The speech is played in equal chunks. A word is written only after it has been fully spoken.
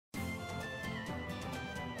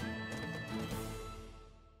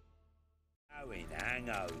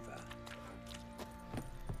hangover.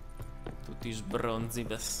 Tutti sbronzi,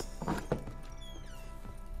 bes.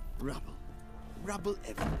 Rubble. Rubble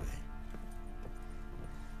everywhere.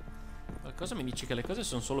 Qualcosa mi dice che le cose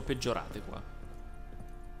sono solo peggiorate qua.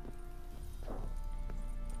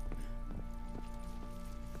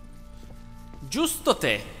 Giusto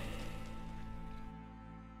te.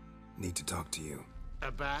 Need to talk to you.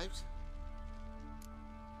 About?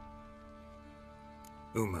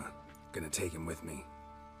 Uma, gonna take him with me.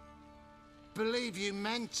 Believe you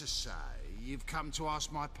meant to say you've come to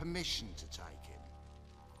ask my permission to take him.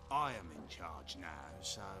 I am in charge now,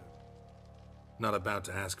 so... Not about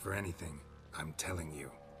to ask for anything. I'm telling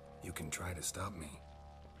you. You can try to stop me.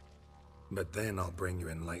 But then I'll bring your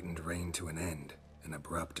enlightened reign to an end. An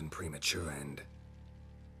abrupt and premature end.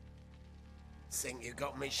 Think you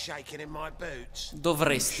got me shaking in my boots?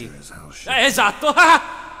 Dovresti. Sure as hell shit. Esatto.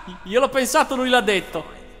 Io l'ho pensato, lui l'ha detto.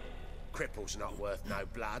 Cripple's not worth no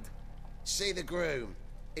blood. See the groom.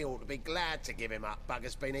 He ought to be glad to give him up.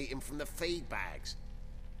 Bugger's been eating from the feed bags.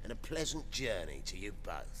 And a pleasant journey to you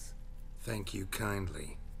both. Thank you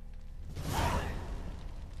kindly.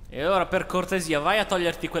 E ora per cortesia vai a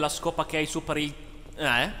toglierti quella scopa che hai su per il...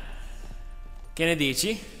 Che ne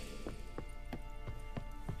dici?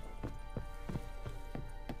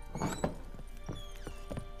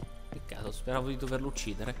 Peccato, speravo di doverlo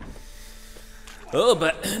uccidere. Oh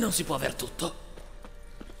beh, non si può aver tutto.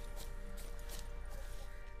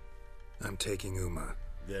 I'm taking Uma.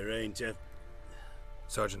 There ain't a...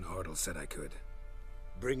 Sergeant Hartle said I could.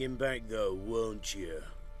 Bring him back though, won't you?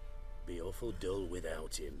 Be awful dull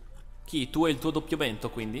without him. Chi? Tu e il tuo doppiamento,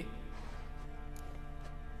 quindi?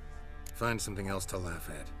 Find something else to laugh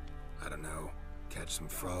at. I don't know. Catch some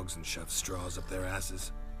frogs and shove straws up their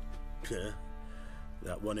asses. Huh?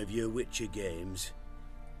 That one of your Witcher games?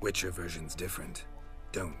 Witcher version's different.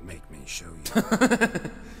 Don't make me show you.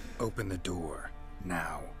 Open the door.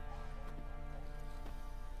 Now.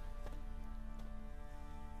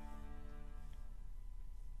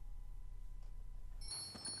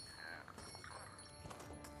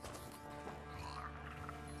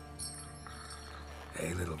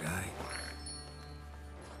 Hey, little guy.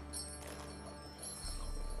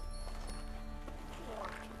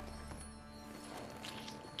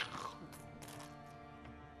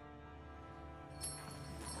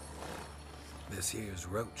 This here's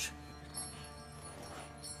Roach.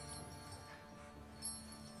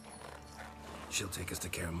 She'll take us to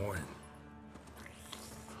Kaer Morhen.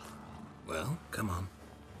 Well, come on.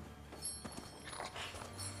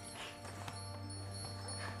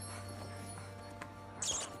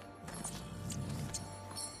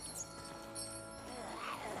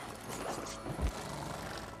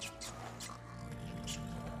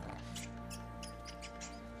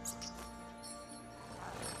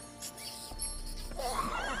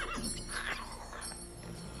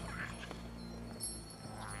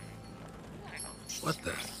 What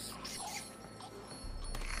the?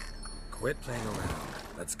 Quit playing around.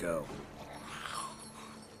 Let's go.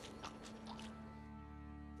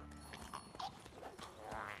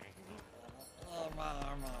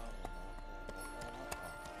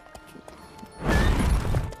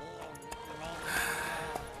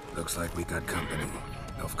 Looks like we got company.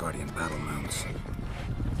 Nilfgaardian battle mounts.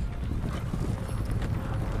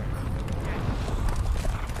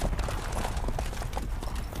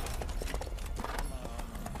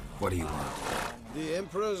 What do you want? The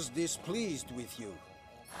Emperor's displeased with you.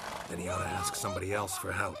 Then he ought to ask somebody else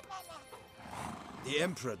for help. The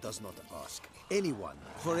Emperor does not ask anyone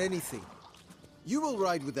for anything. You will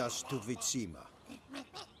ride with us to Vitsima.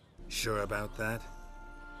 Sure about that?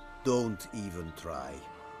 Don't even try.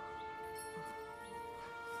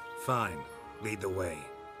 Fine. Lead the way.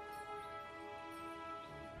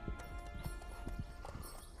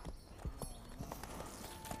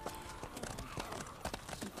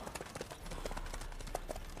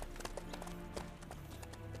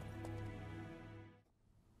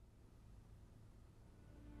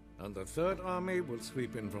 And the Third Army will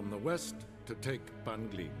sweep in from the west to take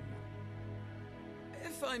Banglin.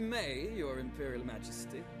 If I may, Your Imperial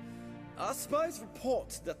Majesty, our spies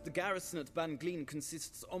report that the garrison at Banglin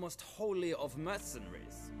consists almost wholly of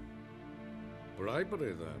mercenaries.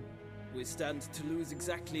 Bribery, then. We stand to lose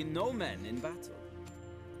exactly no men in battle.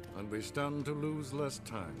 And we stand to lose less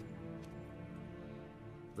time.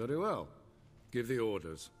 Very well. Give the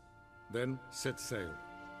orders. Then set sail.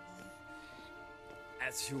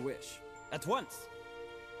 As you wish. At once.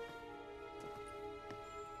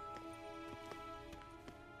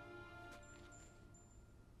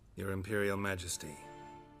 Your Imperial Majesty,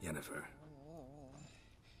 Yennefer.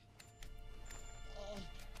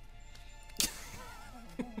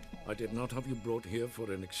 I did not have you brought here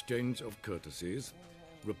for an exchange of courtesies.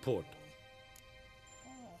 Report.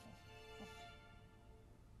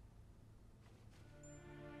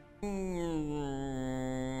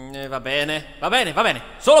 Va bene, va bene, va bene.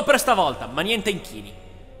 Solo per stavolta, ma niente inchini.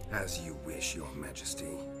 As you wish, Your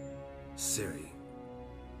Majesty. Ciri.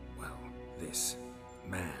 Well, this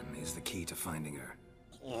man is the key to finding her.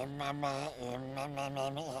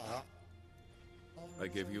 I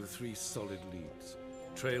give you 3 solid leads.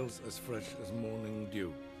 Trails as fresh as morning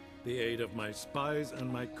dew. The aid of my spies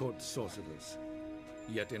and my court sorcerers.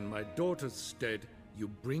 Yet in my daughter's stead, you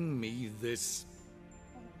bring me this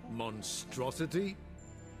monstrosity?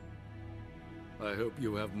 I hope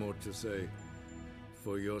you have more to say.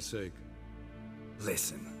 For your sake.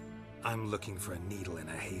 Listen, I'm looking for a needle in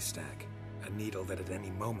a haystack. A needle that at any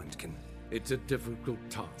moment can... It's a difficult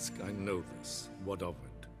task, I know this. What of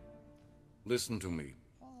it? Listen to me.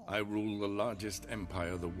 I rule the largest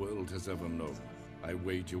empire the world has ever known. I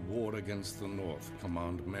wage a war against the North,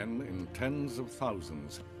 command men in tens of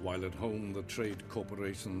thousands, while at home the trade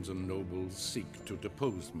corporations and nobles seek to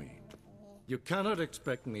depose me. You cannot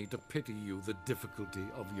expect me to pity you the difficulty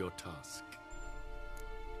of your task.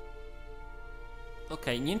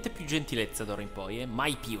 Ok, niente più gentilezza d'ora in poi,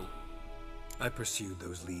 mai più. I pursued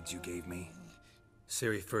those leads you gave me.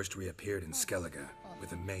 Ciri first reappeared in Skellige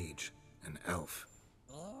with a mage, an elf.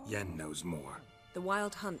 Yen knows more. The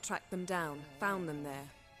Wild Hunt tracked them down, found them there.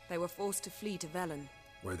 They were forced to flee to Velen,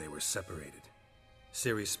 where they were separated.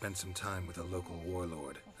 Ciri spent some time with a local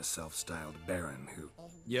warlord, a self-styled baron who...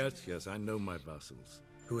 Yes, I know my vassals.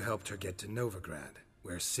 Who helped her get to Novigrad,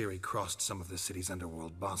 where Ciri crossed some of the city's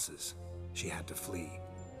underworld bosses. She had to flee,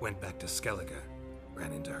 went back to Skellige,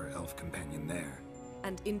 ran into her elf companion there.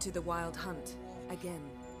 and into the Wild Hunt again.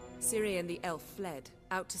 Ciri and the elf fled,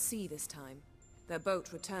 out to sea this time. Their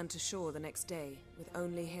boat returned to shore the next day, with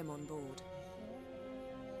only him on board.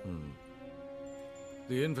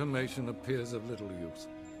 The information appears of little use,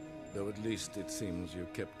 though at least it seems you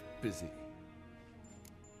kept busy.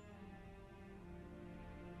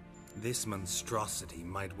 This monstrosity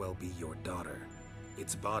might well be your daughter.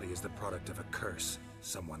 Its body is the product of a curse.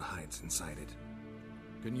 Someone hides inside it.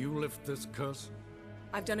 Can you lift this curse?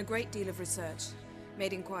 I've done a great deal of research,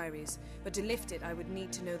 made inquiries, but to lift it I would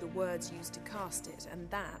need to know the words used to cast it, and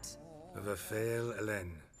that... Vafel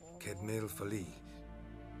Elen, Kedmil Fali,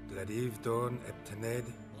 Gladiv Dorn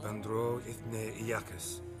Eptened, Bandro Ithne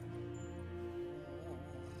Iacus.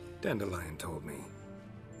 Dandelion told me.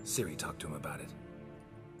 Ciri talked to him about it.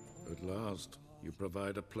 At last, you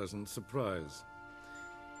provide a pleasant surprise.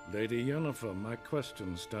 Lady Yennefer, my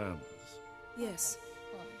question stands. Yes.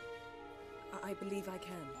 I believe I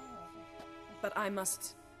can. But I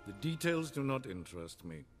must... The details do not interest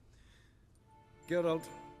me. Geralt,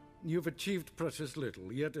 you've achieved precious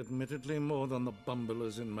little, yet admittedly more than the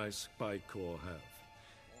bumblers in my spy corps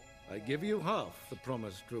have. I give you half the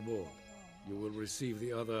promised reward. You will receive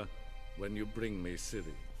the other when you bring me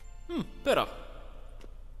Ciri. Però...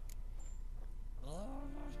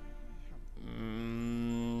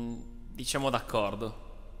 diciamo d'accordo.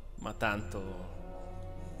 Ma tanto...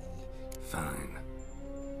 Fine.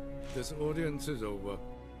 This audience is over.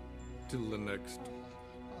 Till the next.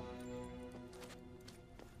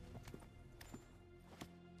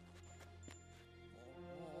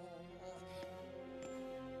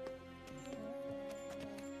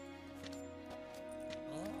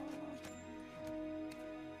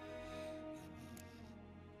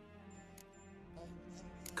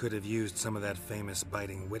 Could have used some of that famous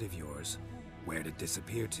biting wit of yours. Where'd it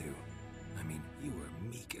disappear to? I mean, you were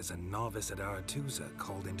meek as a novice at Aretusa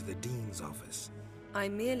called into the dean's office. I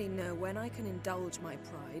merely know when I can indulge my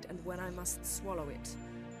pride and when I must swallow it.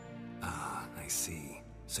 Ah, I see.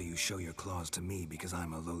 So you show your claws to me because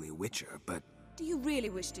I'm a lowly witcher, but... Do you really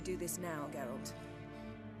wish to do this now, Geralt?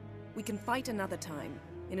 We can fight another time,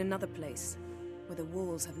 in another place, where the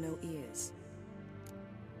walls have no ears.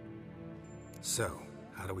 So,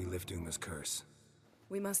 how do we lift Uma's curse?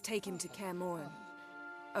 We must take him to Kaer Morhen.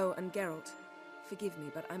 Oh, and Geralt, forgive me,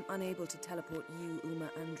 but I'm unable to teleport you, Uma,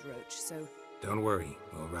 and Roach, so... Don't worry,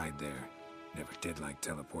 we'll ride there. Never did like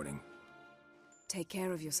teleporting. Take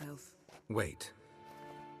care of yourself. Wait.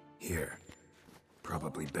 Here.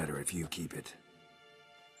 Probably better if you keep it.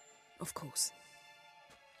 Of course.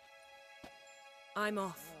 I'm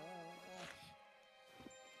off.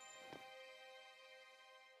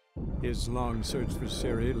 His long search for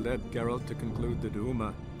Ciri led Geralt to conclude that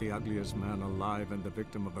Uma, the ugliest man alive and the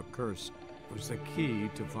victim of a curse, was the key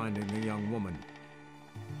to finding the young woman.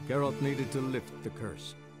 Geralt needed to lift the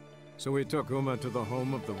curse, so he took Uma to the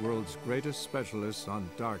home of the world's greatest specialist on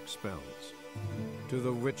dark spells. to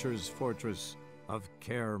the Witcher's fortress of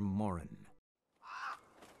Kaer Morhen.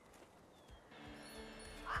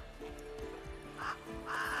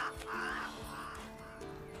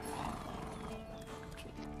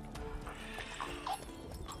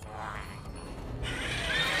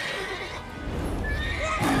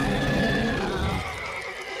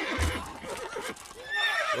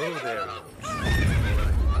 Oh, there.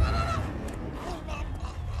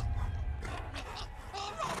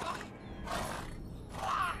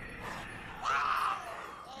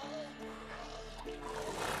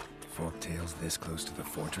 Forktails this close to the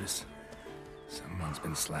fortress? Someone's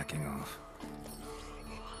been slacking off.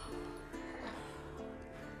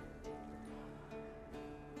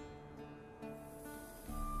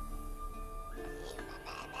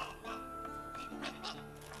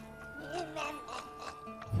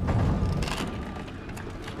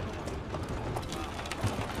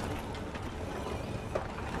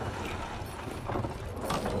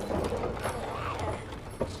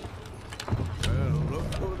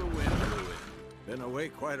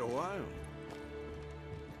 Quite a while.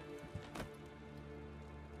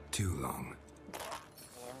 Too long.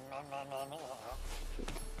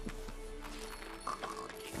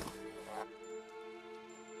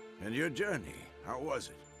 And your journey, how was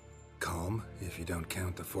it? Calm, if you don't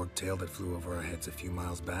count the forked tail that flew over our heads a few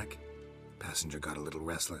miles back. Passenger got a little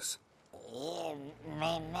restless. What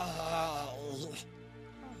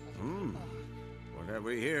have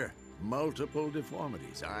we here? Multiple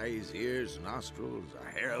deformities. Eyes, ears, nostrils,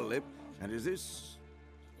 a hair lip. And is this...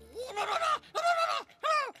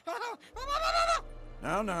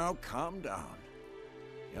 Now, calm down.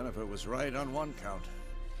 Yennefer was right on one count.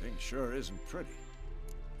 Thing sure isn't pretty.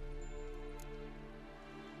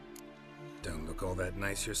 Don't look all that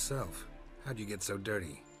nice yourself. How'd you get so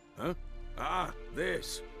dirty? Huh? Ah,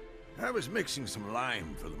 this. I was mixing some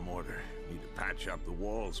lime for the mortar. Need to patch up the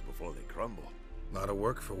walls before they crumble. Lot of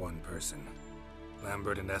work for one person.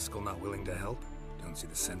 Lambert and Eskel not willing to help? Don't see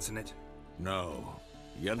the sense in it? No.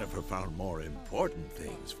 Yennefer found more important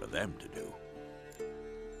things for them to do.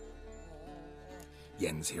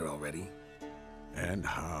 Yen's here already? And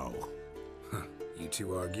how? Huh. You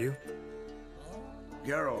two argue?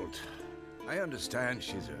 Geralt, I understand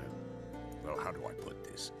she's a... well, how do I put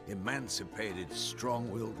this? Emancipated,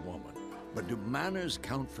 strong-willed woman. But do manners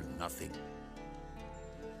count for nothing?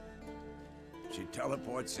 She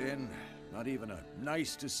teleports in, not even a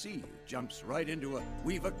nice to see you, jumps right into a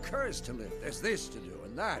we've a curse to lift, there's this to do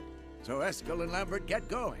and that. So Eskel and Lambert get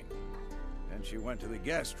going. Then she went to the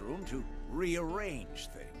guest room to rearrange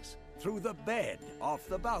things. Through the bed, off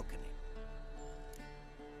the balcony.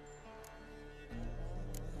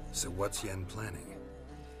 So what's Yen planning?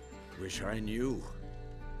 Wish I knew.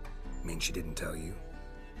 Mean she didn't tell you?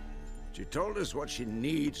 She told us what she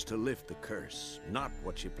needs to lift the curse, not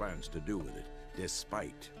what she plans to do with it.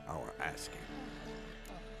 Despite our asking.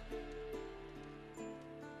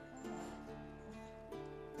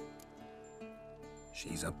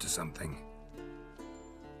 She's up to something.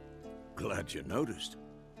 Glad you noticed.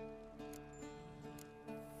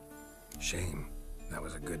 Shame. That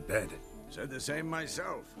was a good bed. Said the same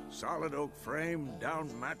myself. Solid oak frame,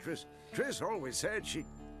 down mattress. Triss always said she...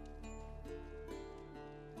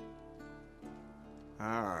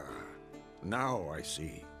 Ah, now I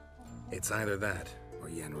see. It's either that, or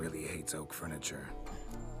Yen really hates oak furniture.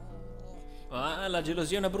 Ah, la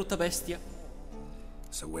gelosia è una brutta bestia.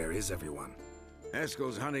 So where is everyone?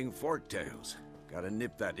 Eskel's hunting forktails. Gotta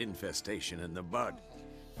nip that infestation in the bud.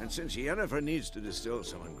 And since Yennefer needs to distill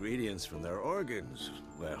some ingredients from their organs,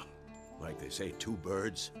 well, like they say, 2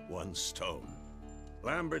 birds, 1 stone.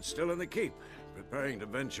 Lambert's still in the keep, preparing to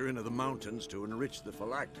venture into the mountains to enrich the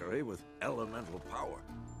phylactery with elemental power.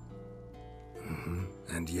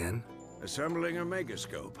 And Yen? Assembling a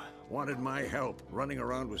megascope. Wanted my help running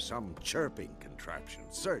around with some chirping contraption,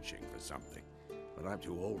 searching for something. But I'm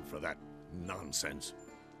too old for that nonsense.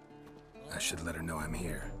 I should let her know I'm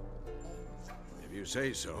here. If you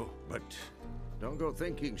say so, but don't go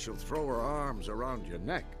thinking she'll throw her arms around your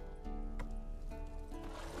neck.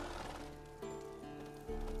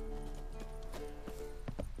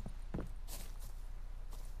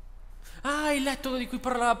 Ah, il letto di cui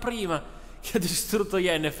parlava prima, che ha distrutto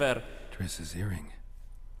Yennefer. Triss's earring.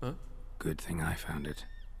 Huh? Good thing I found it.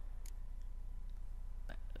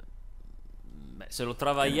 Beh, se lo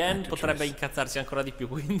trova Yen potrebbe incazzarsi ancora di più,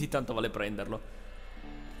 quindi tanto vale prenderlo.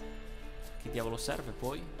 Che diavolo serve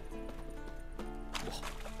poi? Boh.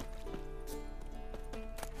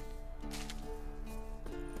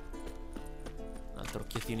 Un altro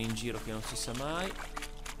occhietino in giro che non si sa mai.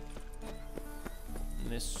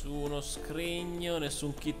 Nessuno scrigno,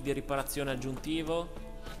 nessun kit di riparazione aggiuntivo.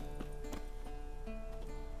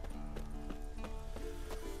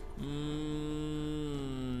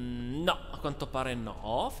 No, a quanto pare no.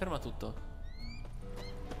 Oh, ferma tutto.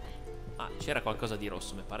 Ah, c'era qualcosa di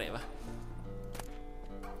rosso, mi pareva.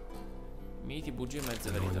 Miti, bugie,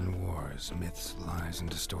 mezze verità. Northern Wars, Myths, Lies and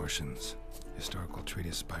Distortions. Historical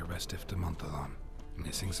Treatise by Restif de Montalon.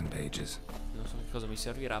 Missing some pages. Non so che cosa mi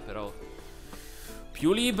servirà, però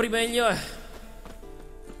più libri meglio è.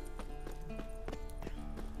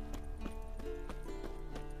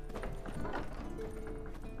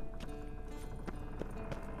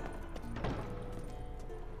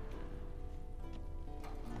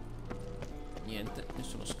 Niente,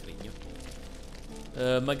 nessuno scrigno.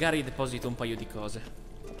 Magari deposito un paio di cose.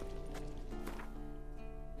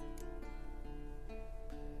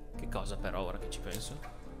 Che cosa però, ora che ci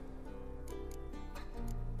penso?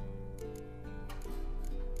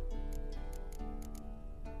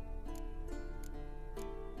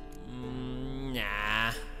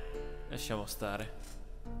 Nah, lasciamo stare.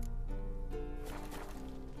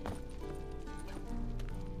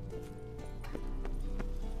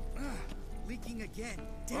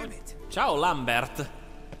 Ciao Lambert.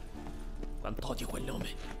 Quanto odio quel nome.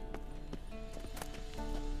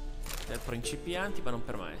 Per principianti ma non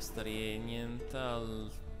per maestri. Nient'altro.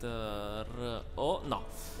 Oh no.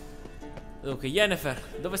 Dunque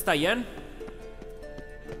Yennefer, dove sta Yen?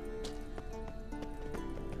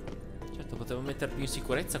 Certo, potevo mettere più in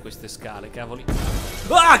sicurezza queste scale, cavoli.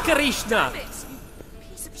 Ah, Krishna!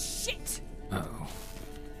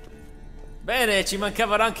 Bene, ci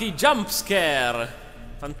mancavano anche i jump scare.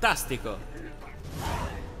 Fantastico.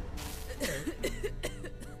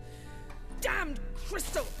 Damned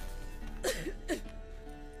crystal!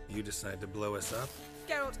 You decide to blow us up?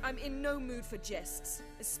 Geralt, I'm in no mood for jests,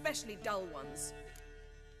 especially dull ones.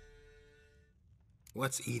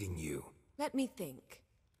 What's eating you? Let me think.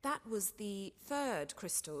 That was the third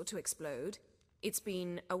crystal to explode. It's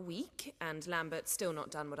been a week, and Lambert's still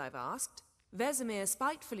not done what I've asked. Vesemir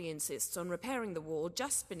spitefully insists on repairing the wall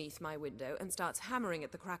just beneath my window and starts hammering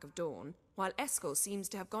at the crack of dawn, while Eskel seems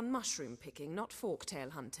to have gone mushroom picking, not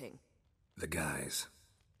forktail hunting. The guys.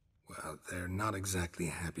 Well, they're not exactly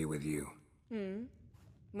happy with you.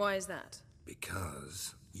 Why is that?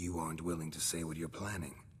 Because you aren't willing to say what you're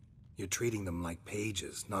planning. You're treating them like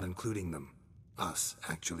pages, not including them. Us,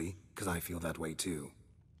 actually, because I feel that way too.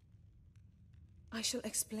 I shall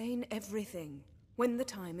explain everything, when the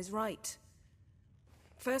time is right.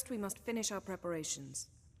 First, we must finish our preparations.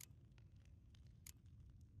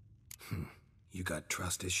 You got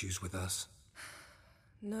trust issues with us?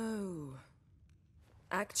 No.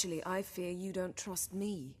 Actually, I fear you don't trust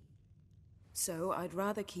me. So, I'd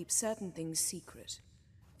rather keep certain things secret,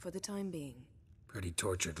 for the time being. Pretty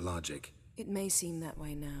tortured logic. It may seem that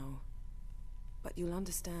way now, but you'll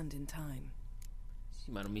understand in time.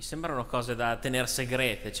 Sì, ma non mi sembrano cose da tenere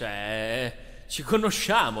segrete, cioè ci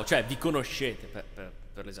conosciamo, cioè vi conoscete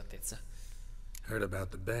per l'esattezza. Heard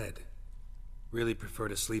about the bed. Really prefer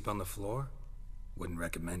to sleep on the floor? Wouldn't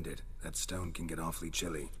recommend it. That stone can get awfully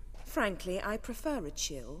chilly. Frankly, I prefer a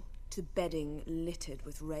chill to bedding littered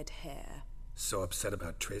with red hair. So upset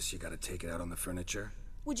about Triss you gotta take it out on the furniture?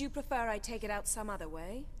 Would you prefer I take it out some other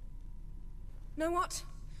way? Know what?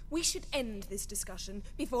 We should end this discussion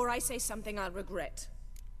before I say something I'll regret.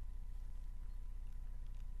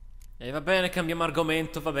 Va bene, cambiamo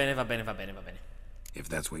argomento, va bene. If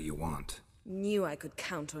that's what you want. Knew I could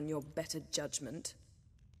count on your better judgment.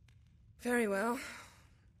 Very well.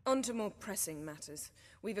 On to more pressing matters.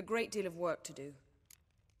 We've a great deal of work to do.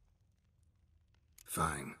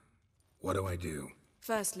 Fine. What do I do?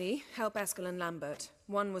 Firstly, help Eskel and Lambert.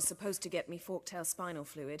 One was supposed to get me forktail spinal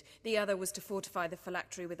fluid. The other was to fortify the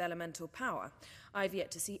phylactery with elemental power. I've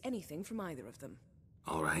yet to see anything from either of them.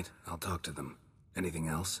 All right, I'll talk to them. Anything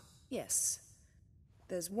else? Yes.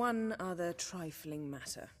 There's one other trifling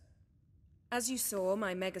matter. As you saw,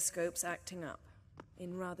 my megascope's acting up,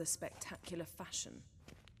 in rather spectacular fashion.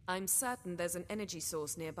 I'm certain there's an energy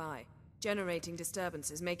source nearby, generating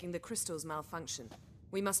disturbances, making the crystals malfunction.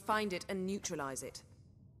 We must find it and neutralize it.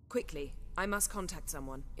 Quickly, I must contact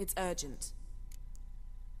someone. It's urgent.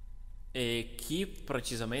 E chi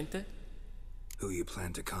precisamente? Who you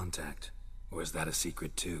plan to contact? Or is that a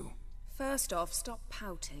secret too? First off, stop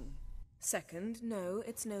pouting. Second, no,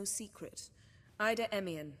 it's no secret. Ida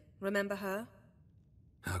Emian. Remember her?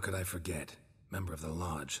 How could I forget? Member of the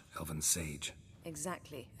Lodge, Elven Sage.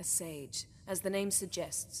 Exactly, a sage. As the name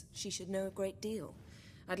suggests, she should know a great deal.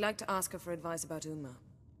 I'd like to ask her for advice about Uma.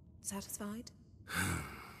 Satisfied?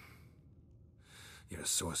 Your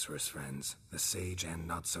sorceress friends, the sage and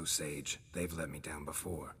not so sage, they've let me down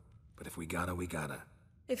before. But if we gotta, we gotta.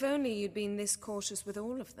 If only you'd been this cautious with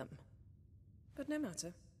all of them. But no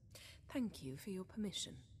matter. Thank you for your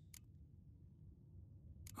permission.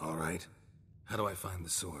 All right. How do I find the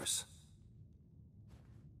source?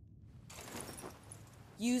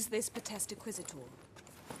 Use this Potesta Quisitor.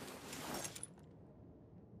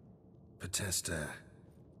 Potesta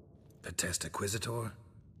Quisitor?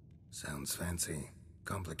 Sounds fancy.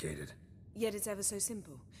 Complicated. Yet it's ever so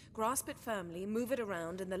simple. Grasp it firmly, move it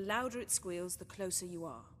around, and the louder it squeals, the closer you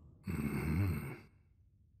are. Mm-hmm.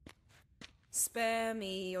 Spare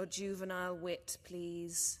me your juvenile wit,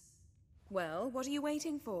 please. Well, what are you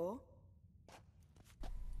waiting for?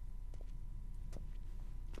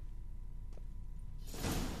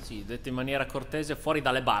 Sì, detto in maniera cortese, fuori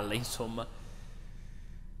dalle balle, insomma.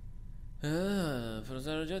 Per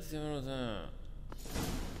usare oggetti ti è venuta...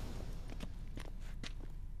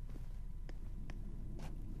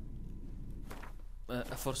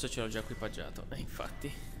 forse ce l'ho già equipaggiato. Infatti.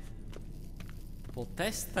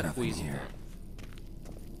 Potesta Quisitor.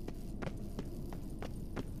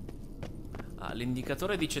 Ah,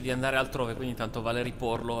 l'indicatore dice di andare altrove, quindi tanto vale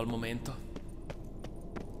riporlo al momento.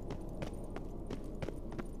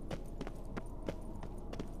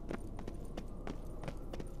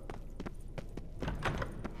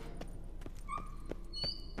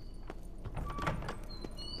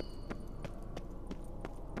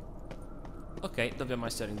 Ok, dobbiamo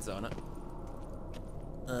essere in zona.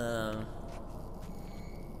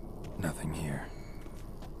 Nothing here.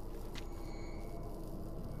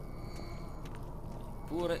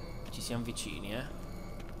 Pure ci siamo vicini, eh.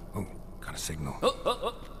 Oh, got a signal. Oh, oh,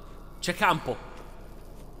 oh. C'è campo.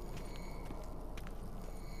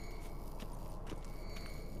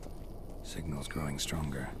 Signal's growing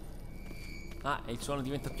stronger. Ah, e il suono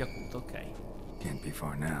diventa più acuto, ok. Can't be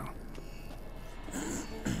far now.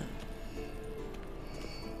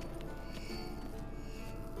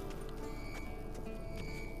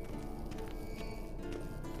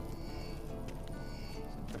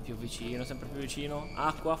 Sempre più vicino.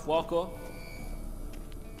 Acqua, fuoco.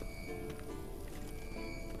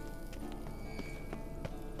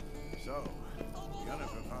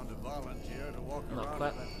 No,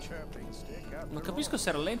 qua... non capisco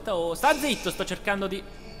se rallenta o... Sta zitto, sto cercando di...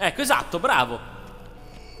 Ecco, esatto, bravo.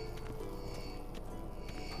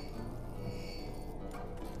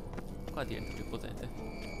 Qua diventa più potente.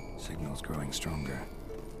 Signal's growing stronger.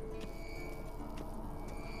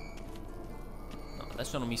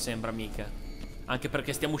 Adesso non mi sembra mica. Anche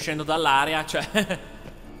perché stiamo uscendo dall'area, cioè.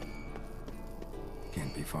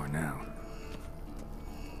 Can't be far now.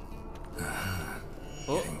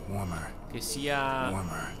 Oh, che sia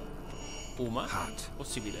Uma. Hot.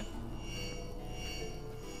 Possibile.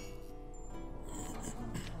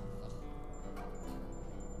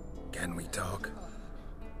 Can we talk?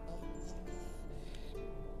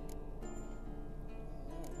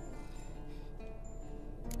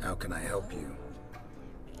 How can I help you?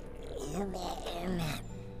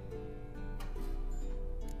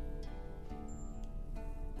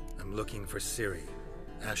 I'm looking for Ciri.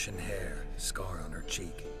 Ashen hair, scar on her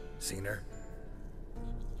cheek. Seen her?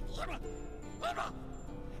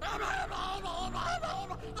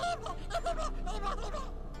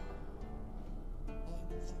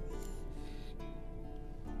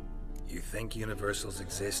 You think universals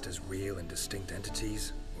exist as real and distinct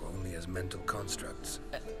entities, or only as mental constructs?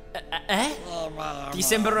 Ti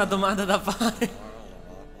sembra una domanda da fare?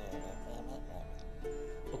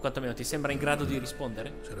 O quantomeno ti sembra in grado di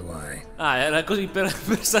rispondere? So do I. Ah, era così per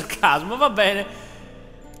sarcasmo, va bene.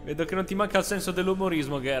 Vedo che non ti manca il senso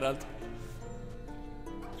dell'umorismo, Geralt.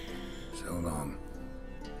 So long.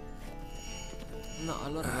 No,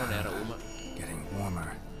 allora non era Uma. Getting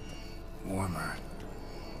warmer. Warmer.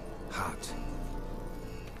 Hot.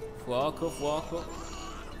 Fuoco, fuoco.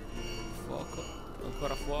 Fuoco.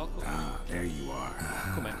 Ancora fuoco. Ah, there you are.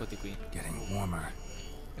 Come eccoti qui? Getting warmer.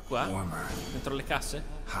 E qua? Warmer. Dentro le casse?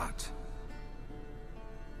 Hot.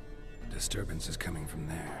 Disturbance is coming from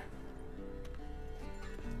there.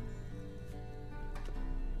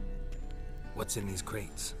 What's in these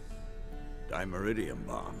crates? Dimeridium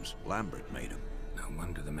bombs. Lambert made them. No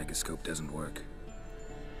wonder the megascope doesn't work.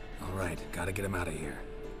 All right, gotta get him out of here.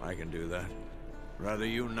 I can do that. Rather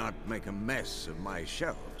you not make a mess of my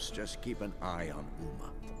shelves. Just keep an eye on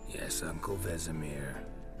Uma. Yes, Uncle Vesemir.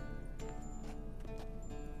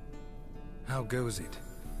 How goes it?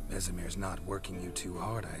 Vesemir's not working you too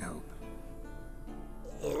hard, I hope.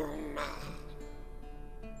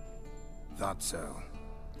 Thought so.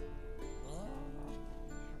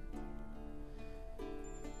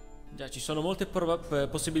 Già, ci sono molte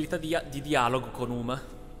possibilità di dialogo con Uma.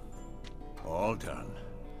 All done.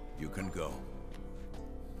 You can go.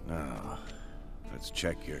 Now, let's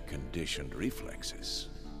check your conditioned reflexes.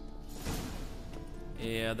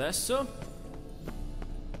 E adesso?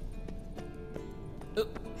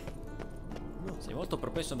 Sei molto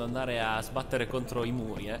propenso ad andare a sbattere contro i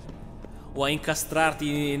muri, O a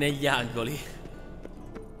incastrarti negli angoli.